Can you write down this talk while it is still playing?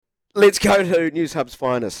Let's go to News Hub's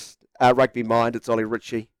finest, Rugby Mind. It's Ollie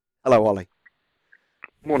Ritchie. Hello, Ollie.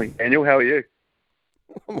 Morning, Daniel. How are you?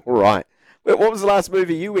 I'm all right. What was the last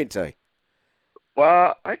movie you went to?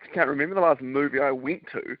 Well, I actually can't remember the last movie I went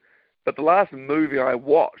to, but the last movie I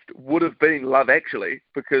watched would have been Love Actually,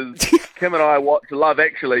 because Kim and I watch Love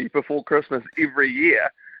Actually before Christmas every year.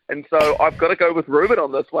 And so I've got to go with Ruben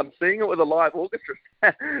on this one. Seeing it with a live orchestra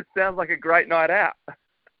sounds like a great night out.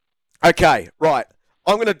 Okay, right.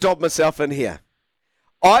 I'm going to dob myself in here.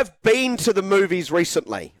 I've been to the movies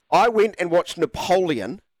recently. I went and watched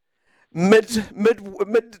Napoleon like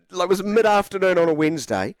it was mid afternoon on a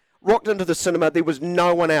Wednesday. Rocked into the cinema. There was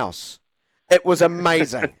no one else. It was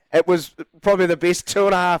amazing. It was probably the best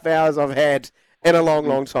 2.5 hours I've had in a long,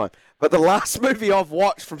 long time. But the last movie I've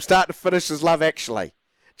watched from start to finish is Love Actually,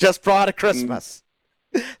 just prior to Christmas.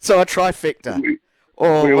 So a trifecta.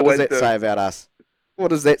 Oh, We what does always that do. say about us? What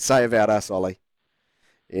does that say about us, Ollie?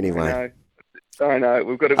 I Anyway. know. I know.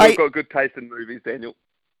 We've Hey, got good taste in movies, Daniel.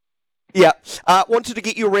 yeah. Wanted to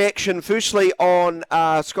get your reaction, firstly, on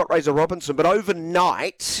Scott Razor Robinson, but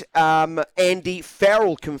overnight, Andy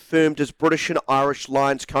Farrell confirmed as British and Irish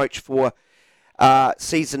Lions coach for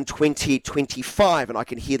season 2025, and I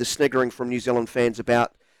can hear the sniggering from New Zealand fans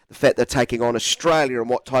about the fact they're taking on Australia and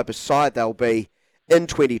what type of side they'll be in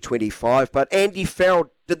 2025. But Andy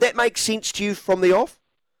Farrell, did that make sense to you from the off?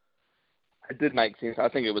 It did make sense. I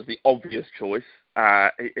think it was the obvious choice.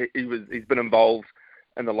 He's been involved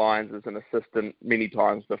in the Lions as an assistant many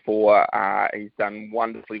times before. He's done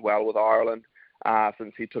wonderfully well with Ireland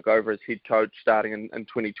since he took over as head coach starting in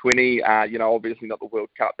 2020. Obviously not the World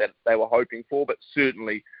Cup that they were hoping for, but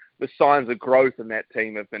certainly the signs of growth in that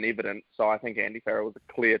team have been evident. So I think Andy Farrell was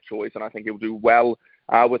a clear choice, and I think he'll do well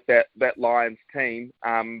with that Lions team.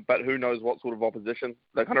 But who knows what sort of opposition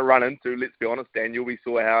they're going to run into. Let's be honest, Daniel, we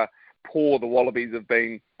saw how poor the Wallabies have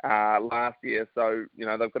been last year. So, they've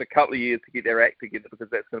got a couple of years to get their act together, because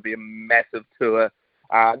that's going to be a massive tour,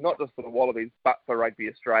 not just for the Wallabies, but for Rugby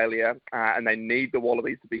Australia. And they need the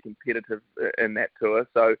Wallabies to be competitive in that tour.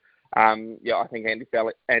 So, I think Andy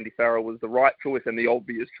Farrell was the right choice and the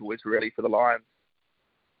obvious choice, really, for the Lions.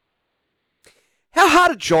 How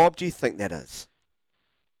hard a job do you think that is?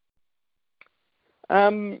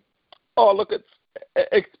 Um, Look,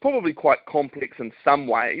 it's probably quite complex in some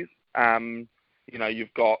ways.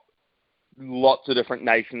 You've got lots of different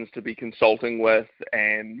nations to be consulting with,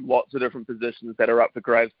 and lots of different positions that are up for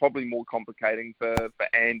grabs. Probably more complicating for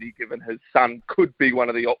Andy, given his son could be one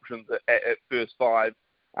of the options at first five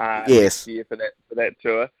next Yes. year for that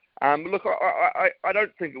tour. Look, I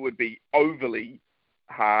don't think it would be overly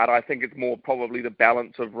hard. I think it's more probably the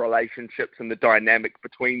balance of relationships and the dynamic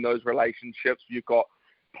between those relationships. You've got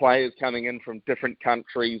players coming in from different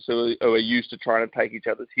countries who are used to trying to take each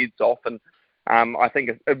other's heads off. And I think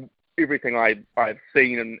everything I've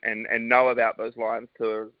seen and know about those Lions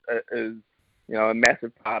tours is, a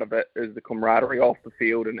massive part of it is the camaraderie off the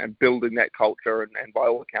field and building that culture. And by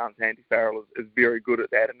all accounts, Andy Farrell is very good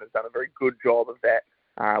at that and has done a very good job of that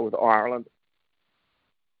with Ireland.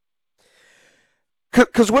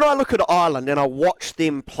 Because when I look at Ireland and I watch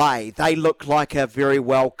them play, they look like a very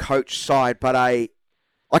well coached side, but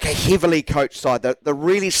like a heavily coached side. They're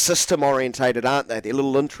really system orientated, aren't they? They're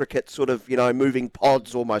little intricate sort of, moving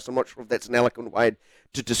pods almost. I'm not sure if that's an eloquent way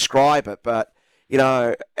to describe it, but,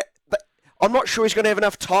 but I'm not sure he's going to have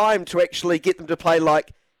enough time to actually get them to play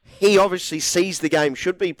like he obviously sees the game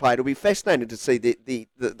should be played. It'll be fascinating to see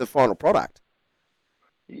the final product.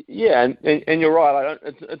 Yeah, and you're right.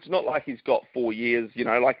 It's not like he's got 4 years.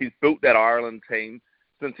 Like he's built that Ireland team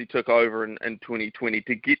since he took over in 2020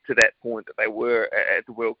 to get to that point that they were at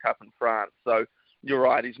the World Cup in France. So you're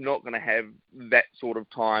right. He's not going to have that sort of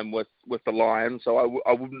time with the Lions. So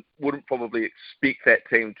I wouldn't probably expect that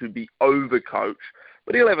team to be overcoached,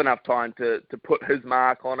 but he'll have enough time to put his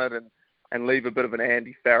mark on it and leave a bit of an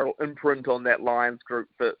Andy Farrell imprint on that Lions group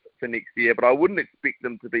for next year. But I wouldn't expect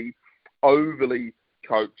them to be overly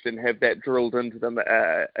coached and have that drilled into them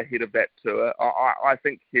ahead of that tour. I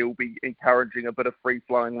think he'll be encouraging a bit of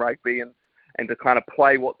free-flowing rugby and to kind of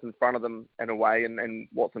play what's in front of them in a way, and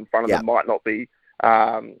what's in front of Yeah. them might not be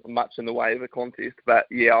much in the way of a contest. But,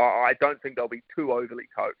 yeah, I don't think they'll be too overly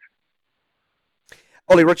coached.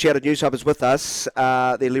 Ollie Ritchie out of News Hub is with us,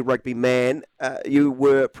 the elite rugby man. You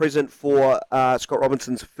were present for Scott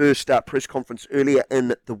Robinson's first press conference earlier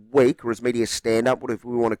in the week, or his media stand-up, whatever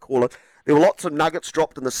we want to call it. There were lots of nuggets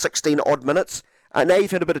dropped in the 16-odd minutes. Now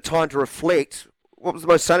you've had a bit of time to reflect. What was the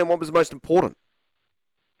most salient? What was the most important?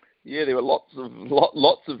 Yeah, there were lots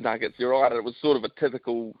of nuggets. You're right. It was sort of a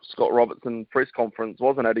typical Scott Robertson press conference,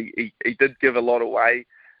 wasn't it? He did give a lot away.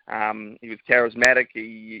 He was charismatic.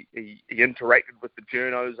 He interacted with the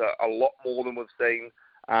journos a lot more than we've seen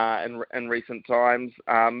in recent times.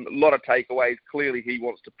 A lot of takeaways. Clearly, he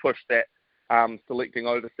wants to push that selecting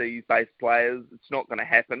overseas-based players. It's not going to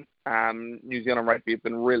happen. New Zealand Rugby have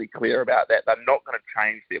been really clear about that. They're not going to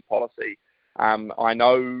change their policy. I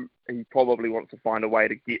know he probably wants to find a way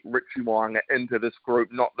to get Richie Mo'unga into this group,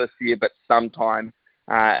 not this year, but sometime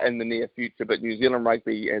in the near future. But New Zealand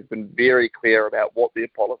Rugby has been very clear about what their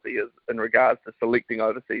policy is in regards to selecting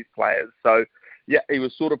overseas players. So, yeah, he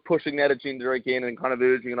was sort of pushing that agenda again and kind of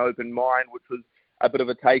urging an open mind, which was a bit of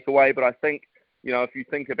a takeaway. But I think, if you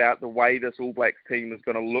think about the way this All Blacks team is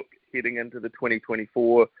going to look heading into the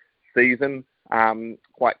 2024 season,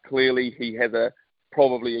 quite clearly he has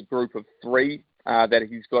probably a group of three that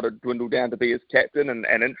he's got to dwindle down to be his captain.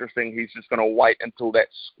 And interesting, he's just going to wait until that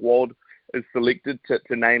squad is selected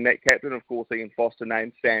to name that captain. Of course, Ian Foster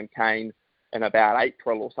named Sam Cane in about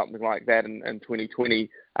April or something like that in 2020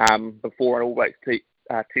 before an All Blacks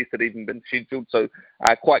test had even been scheduled. So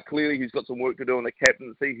quite clearly he's got some work to do on the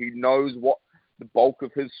captaincy. He knows what the bulk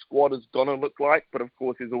of his squad is going to look like, but of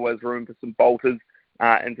course there's always room for some bolters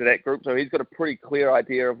into that group. So he's got a pretty clear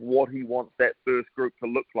idea of what he wants that first group to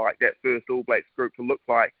look like, that first All Blacks group to look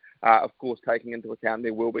like. Of course, taking into account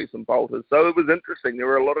there will be some bolters. So it was interesting. There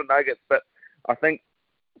were a lot of nuggets, but I think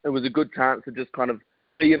it was a good chance to just kind of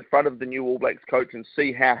be in front of the new All Blacks coach and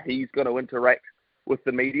see how he's going to interact with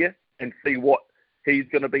the media and see what he's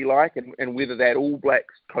going to be like and whether that All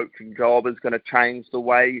Blacks coaching job is going to change the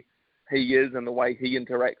way he is and the way he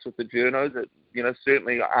interacts with the journos.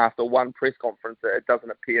 Certainly after one press conference, it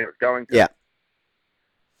doesn't appear it's going to. Yeah.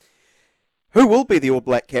 Who will be the All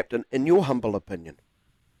Black captain, in your humble opinion?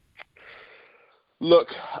 Look,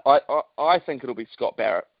 I think it'll be Scott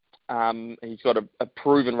Barrett. He's got a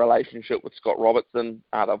proven relationship with Scott Robertson.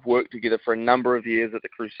 They've worked together for a number of years at the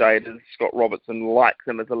Crusaders. Scott Robertson likes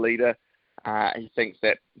him as a leader. He thinks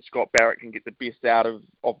that Scott Barrett can get the best out of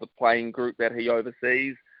the playing group that he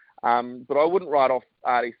oversees. But I wouldn't write off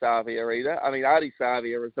Ardie Savia either. I mean, Ardie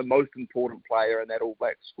Savia is the most important player in that All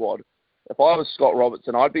Black squad. If I was Scott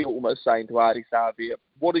Robertson, I'd be almost saying to Ardie Savia,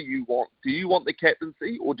 what do you want? Do you want the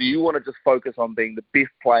captaincy, or do you want to just focus on being the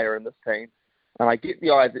best player in this team? And I get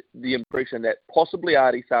the impression that possibly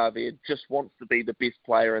Ardie Savia just wants to be the best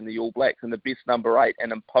player in the All Blacks and the best number 8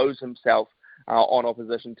 and impose himself on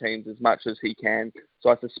opposition teams as much as he can.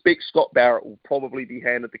 So I suspect Scott Barrett will probably be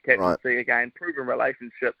handed the captaincy again. Proven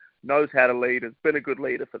relationship, knows how to lead, has been a good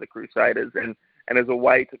leader for the Crusaders, and is a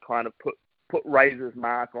way to kind of put Razor's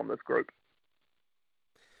mark on this group.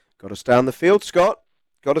 Got to stay on the field, Scott.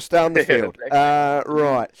 Got to stay on the field. Exactly.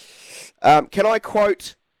 Right. Can I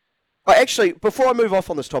quote... actually, before I move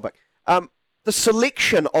off on this topic, the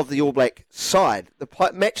selection of the All Black side, the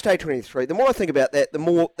match day 23, the more I think about that, the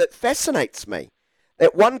more that fascinates me.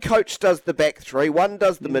 That one coach does the back three, one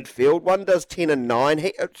does the midfield, one does 10 and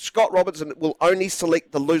 9. Scott Robertson will only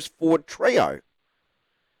select the loose forward trio.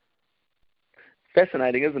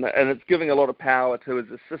 Fascinating, isn't it? And it's giving a lot of power to his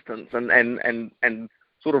assistants and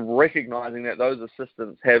sort of recognising that those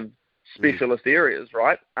assistants have specialist areas,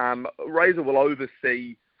 right? Razor will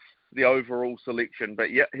oversee the overall selection,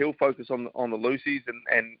 but yeah, he'll focus on the loosies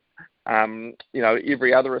and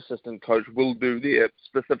every other assistant coach will do their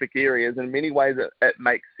specific areas. In many ways, it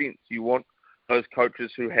makes sense. You want those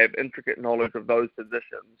coaches who have intricate knowledge of those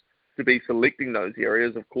positions to be selecting those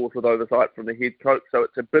areas, of course, with oversight from the head coach. So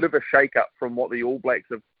it's a bit of a shake-up from what the All Blacks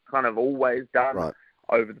have kind of always done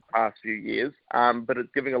over the past few years. But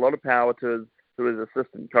it's giving a lot of power to his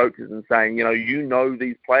assistant coaches and saying, you know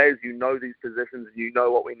these players, you know these positions, and you know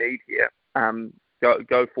what we need here.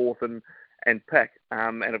 Go forth and pick.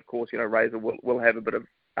 And of course, Razor will have a bit of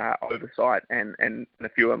oversight and a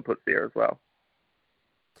few inputs there as well.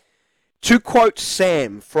 To quote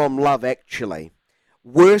Sam from Love Actually,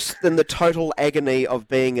 worse than the total agony of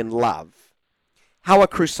being in love. How are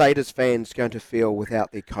Crusaders fans going to feel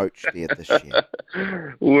without their coach there this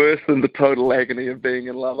year? Worse than the total agony of being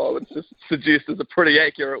in love, I would just suggest is a pretty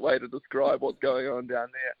accurate way to describe what's going on down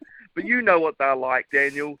there. But you know what they're like,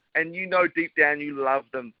 Daniel, and you know deep down you love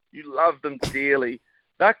them. You love them dearly.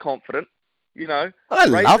 They're confident, I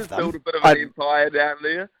love them. Built a bit of an empire down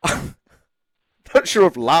there. Not sure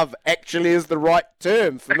if love actually is the right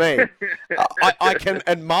term for me. I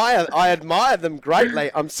admire them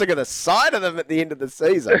greatly. I'm sick of the sight of them at the end of the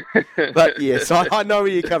season. But yes, I know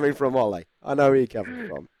where you're coming from, Ollie. I know where you're coming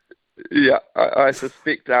from. Yeah, I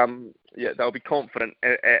suspect they'll be confident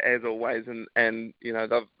as always, and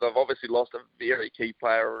they've obviously lost a very key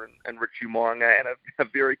player in Richie Mo'unga and a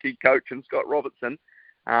very key coach in Scott Robertson.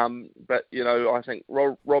 But, I think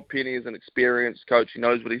Rob Penny is an experienced coach. He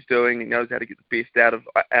knows what he's doing. He knows how to get the best out of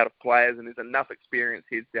players, and there's enough experienced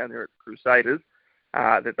heads down there at the Crusaders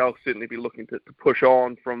that they'll certainly be looking to push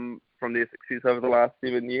on from their success over the last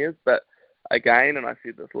 7 years. But again, and I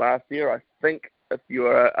said this last year, I think if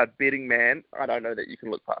you're a betting man, I don't know that you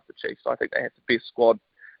can look past the Chiefs. I think they have the best squad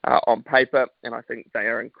on paper, and I think they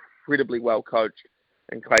are incredibly well coached.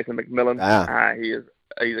 And Clayton McMillan, he's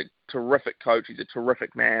a terrific coach. He's a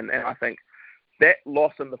terrific man, and I think that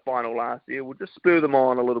loss in the final last year will just spur them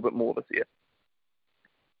on a little bit more this year.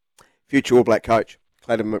 Future All Black coach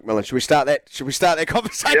Clayton McMillan. Should we start that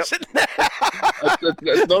conversation? Yep.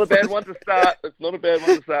 It's not a bad one to start.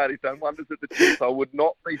 He's done wonders at the Chiefs. I would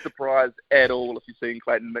not be surprised at all if you've seen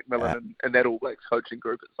Clayton McMillan in that All Blacks coaching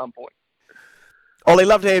group at some point. Ollie,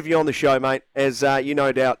 love to have you on the show, mate. As you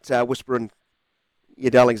no doubt whisper in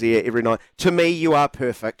your darling's ear every night. To me, you are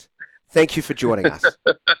perfect. Thank you for joining us.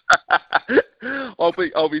 I'll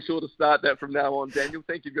be sure to start that from now on, Daniel.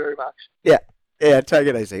 Thank you very much. Yeah, take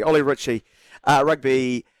it easy. Ollie Ritchie,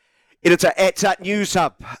 rugby editor at News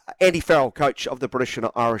Hub. Andy Farrell, coach of the British and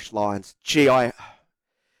Irish Lions. Gee, I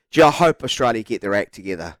hope Australia get their act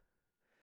together